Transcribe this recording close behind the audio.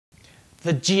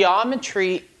the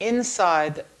geometry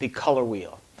inside the color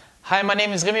wheel. Hi, my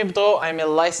name is Remy Boudreau. I'm a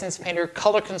licensed painter,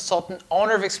 color consultant,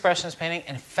 owner of Expressions Painting,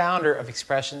 and founder of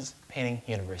Expressions Painting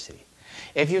University.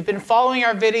 If you've been following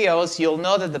our videos, you'll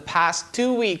know that the past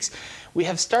 2 weeks we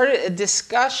have started a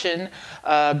discussion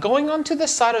going on to the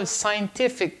side of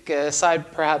scientific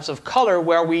side perhaps of color,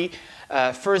 where we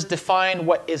first define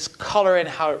what is color and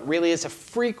how it really is a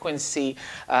frequency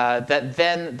that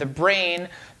then the brain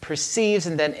perceives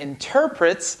and then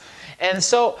interprets. And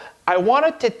so I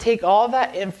wanted to take all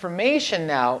that information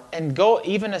now and go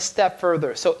even a step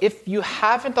further. So if you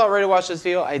haven't already watched this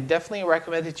video, I definitely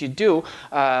recommend that you do.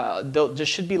 There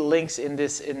should be links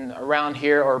around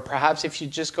here, or perhaps if you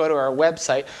just go to our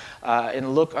website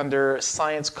and look under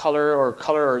science color,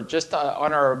 or just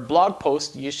on our blog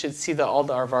post, you should see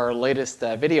all of our latest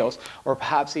videos, or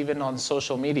perhaps even on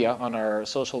social media, on our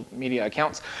social media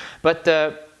accounts.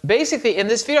 But basically in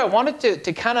this video I wanted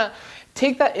to kind of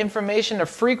take that information of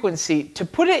frequency to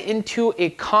put it into a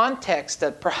context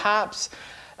that perhaps,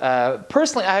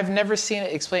 personally, I've never seen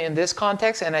it explained in this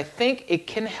context, and I think it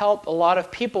can help a lot of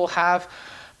people have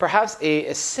perhaps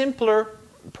a simpler,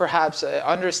 perhaps,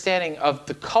 understanding of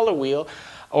the color wheel,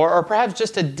 or perhaps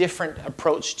just a different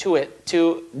approach to it,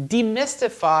 to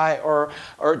demystify or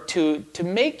to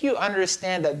make you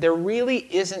understand that there really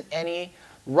isn't any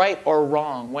right or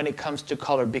wrong when it comes to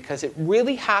color, because it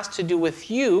really has to do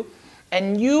with you.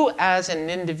 And you as an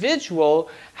individual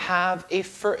have a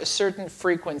certain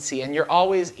frequency, and you're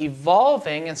always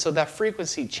evolving, and so that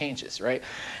frequency changes, right?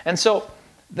 And so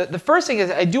the first thing is,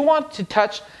 I do want to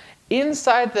touch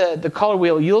inside the color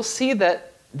wheel. You'll see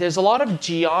that there's a lot of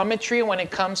geometry when it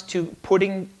comes to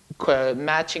putting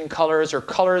matching colors, or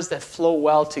colors that flow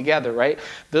well together, right?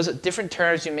 Those are different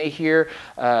terms you may hear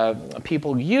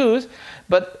people use,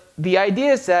 but the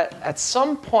idea is that at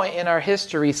some point in our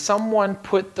history, someone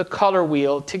put the color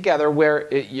wheel together where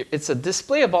it's a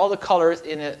display of all the colors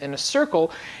in a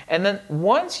circle, and then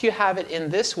once you have it in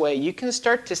this way, you can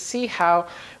start to see how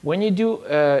when you do,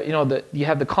 you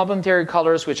have the complementary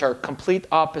colors, which are complete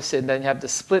opposite, and then you have the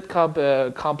split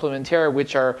complementary,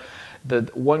 which are the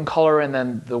one color and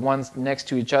then the ones next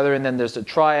to each other, and then there's the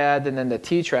triad and then the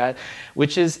tetrad,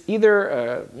 which is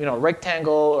either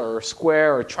rectangle or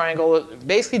square or triangle,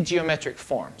 basically geometric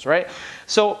forms, right?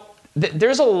 So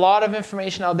there's a lot of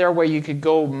information out there where you could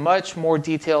go much more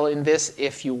detail in this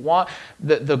if you want.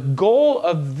 The goal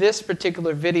of this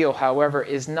particular video, however,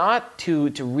 is not to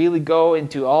really go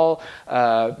into all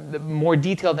more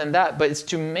detail than that, but it's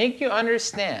to make you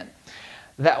understand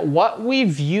that what we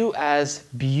view as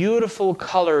beautiful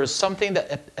colors, something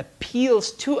that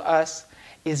appeals to us,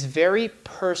 is very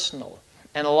personal.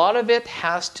 And a lot of it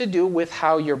has to do with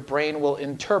how your brain will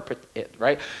interpret it,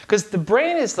 right? Because the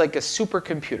brain is like a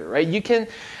supercomputer, right?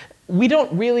 We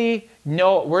don't really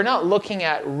know, we're not looking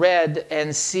at red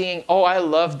and seeing, oh, I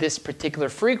love this particular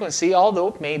frequency,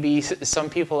 although maybe some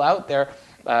people out there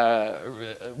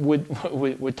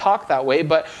would talk that way,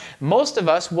 but most of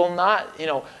us will not,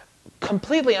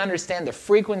 completely understand the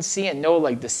frequency and know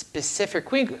like the specific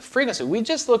frequency. We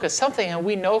just look at something and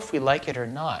we know if we like it or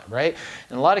not, right?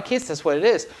 In a lot of cases, that's what it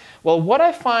is. Well, what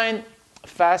I find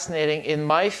fascinating in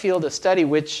my field of study,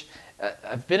 which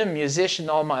I've been a musician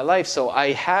all my life, so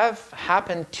I have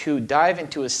happened to dive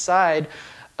into a side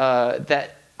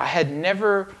that I had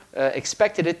never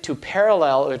expected it to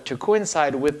parallel or to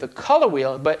coincide with the color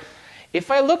wheel. But if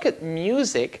I look at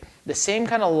music, the same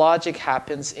kind of logic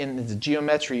happens in the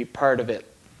geometry part of it.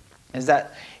 Is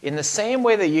that in the same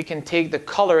way that you can take the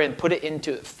color and put it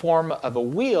into the form of a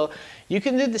wheel, you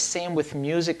can do the same with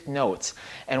music notes.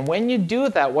 And when you do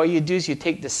that, what you do is you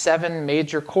take the 7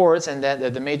 major chords, and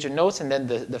then the major notes, and then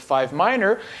the 5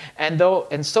 minor, and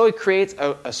so it creates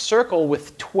a circle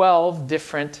with 12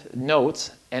 different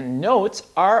notes. And notes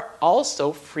are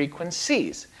also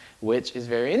frequencies, which is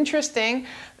very interesting,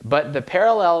 but the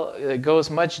parallel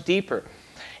goes much deeper,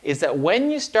 is that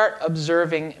when you start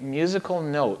observing musical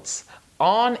notes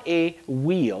on a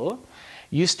wheel,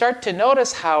 you start to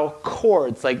notice how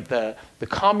chords, like the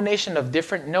combination of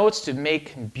different notes to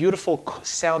make beautiful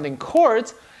sounding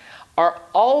chords, are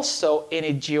also in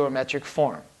a geometric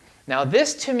form. Now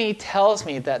this to me tells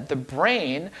me that the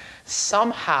brain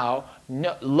somehow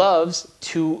loves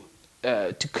to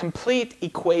complete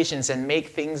equations and make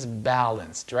things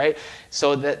balanced, right?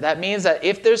 So that means that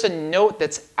if there's a note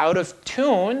that's out of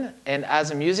tune, and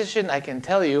as a musician I can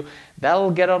tell you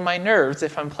that'll get on my nerves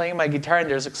if I'm playing my guitar and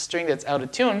there's a string that's out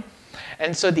of tune.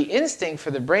 And so the instinct for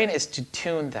the brain is to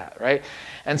tune that, right?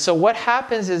 And so what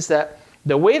happens is that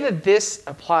the way that this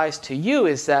applies to you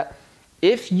is that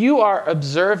if you are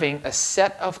observing a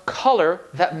set of color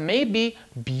that may be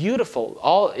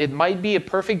beautiful, it might be a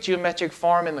perfect geometric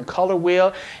form in the color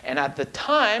wheel, and at the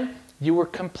time, you were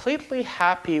completely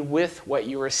happy with what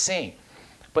you were seeing.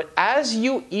 But as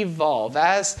you evolve,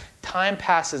 as time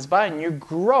passes by and you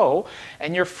grow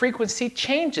and your frequency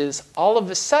changes, all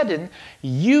of a sudden,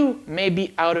 you may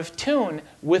be out of tune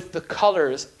with the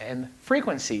colors and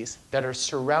frequencies that are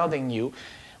surrounding you.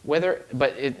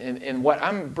 But what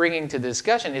I'm bringing to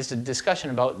discussion is a discussion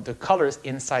about the colors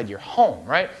inside your home,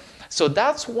 right? So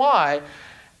that's why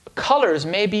colors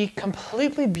may be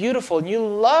completely beautiful and you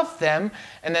love them,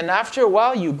 and then after a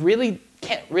while you really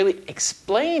can't really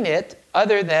explain it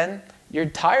other than you're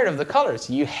tired of the colors.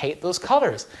 You hate those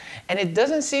colors. And it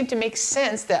doesn't seem to make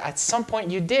sense that at some point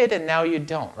you did and now you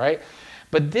don't, right?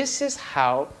 But this is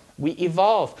how we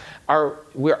evolve.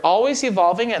 We're always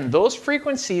evolving, and those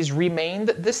frequencies remained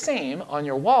the same on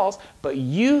your walls, but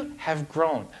you have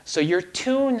grown. So your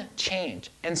tune changed.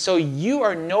 And so you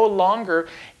are no longer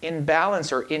in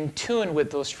balance or in tune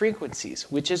with those frequencies,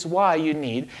 which is why you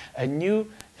need a new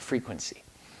frequency.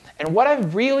 And what I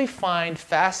really find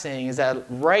fascinating is that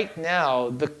right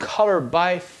now, the color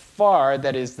by far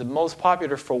that is the most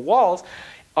popular for walls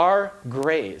are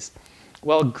grays.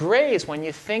 Well, grays, when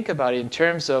you think about it in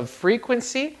terms of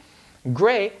frequency,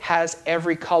 gray has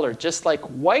every color, just like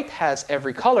white has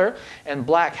every color and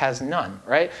black has none,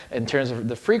 right, in terms of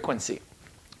the frequency.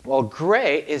 Well,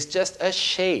 gray is just a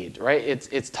shade, right?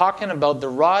 It's talking about the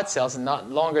rod cells and not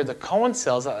longer the cone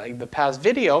cells like the past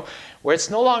video, where it's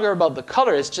no longer about the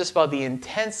color, it's just about the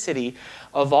intensity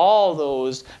of all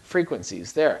those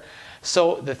frequencies there.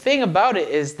 So the thing about it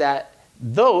is that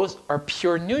those are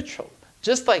pure neutral.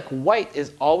 Just like white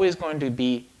is always going to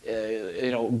be,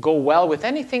 go well with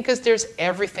anything because there's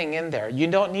everything in there. You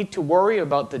don't need to worry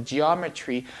about the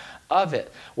geometry of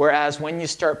it. Whereas when you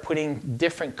start putting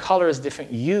different colors, different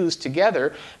hues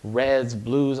together, reds,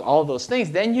 blues, all those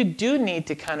things, then you do need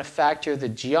to kind of factor the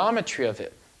geometry of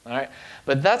it. All right?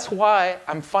 But that's why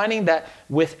I'm finding that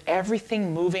with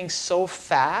everything moving so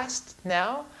fast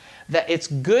now, that it's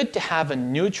good to have a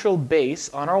neutral base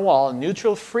on our wall, a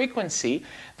neutral frequency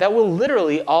that will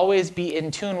literally always be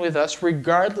in tune with us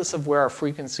regardless of where our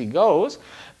frequency goes,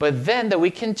 but then that we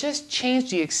can just change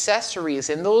the accessories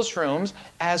in those rooms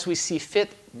as we see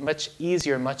fit. Much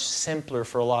easier, much simpler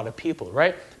for a lot of people,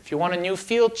 right? If you want a new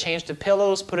feel, change the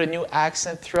pillows, put a new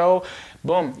accent throw,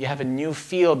 boom, you have a new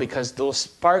feel because those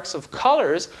sparks of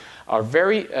colors are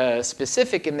very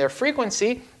specific in their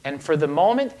frequency, and for the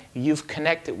moment, you've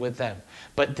connected with them.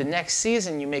 But the next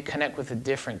season, you may connect with a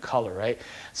different color, right?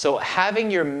 So having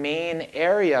your main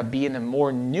area be in a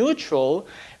more neutral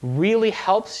really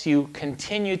helps you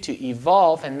continue to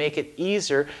evolve and make it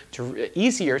easier to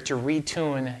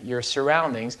retune your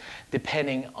surroundings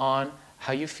depending on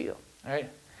how you feel, all right?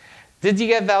 Did you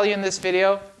get value in this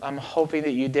video? I'm hoping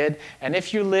that you did. And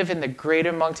if you live in the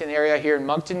greater Moncton area here in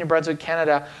Moncton, New Brunswick,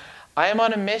 Canada, I am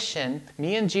on a mission.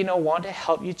 Me and Gino want to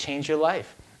help you change your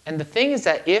life. And the thing is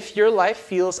that if your life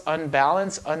feels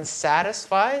unbalanced,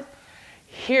 unsatisfied,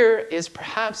 here is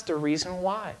perhaps the reason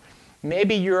why.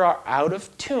 Maybe you are out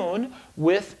of tune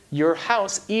with your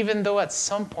house, even though at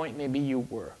some point maybe you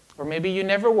were. Or maybe you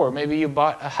never were. Maybe you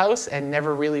bought a house and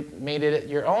never really made it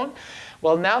your own.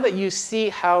 Well, now that you see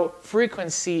how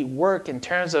frequency work in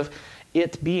terms of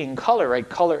it being color, right?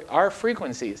 Color are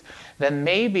frequencies. Then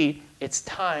maybe it's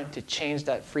time to change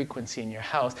that frequency in your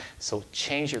house. So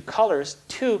change your colors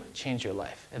to change your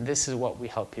life. And this is what we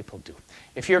help people do.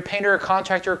 If you're a painter, a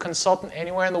contractor, or consultant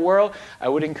anywhere in the world, I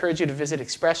would encourage you to visit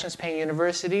Expressions Painting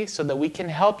University so that we can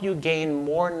help you gain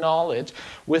more knowledge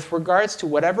with regards to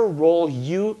whatever role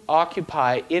you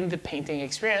occupy in the painting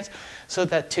experience, so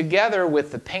that together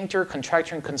with the painter,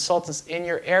 contractor, and consultants in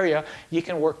your area, you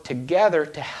can work together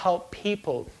to help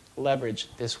people leverage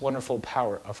this wonderful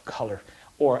power of color,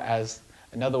 or as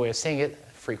another way of saying it,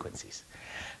 frequencies.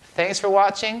 Thanks for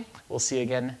watching. We'll see you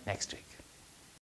again next week.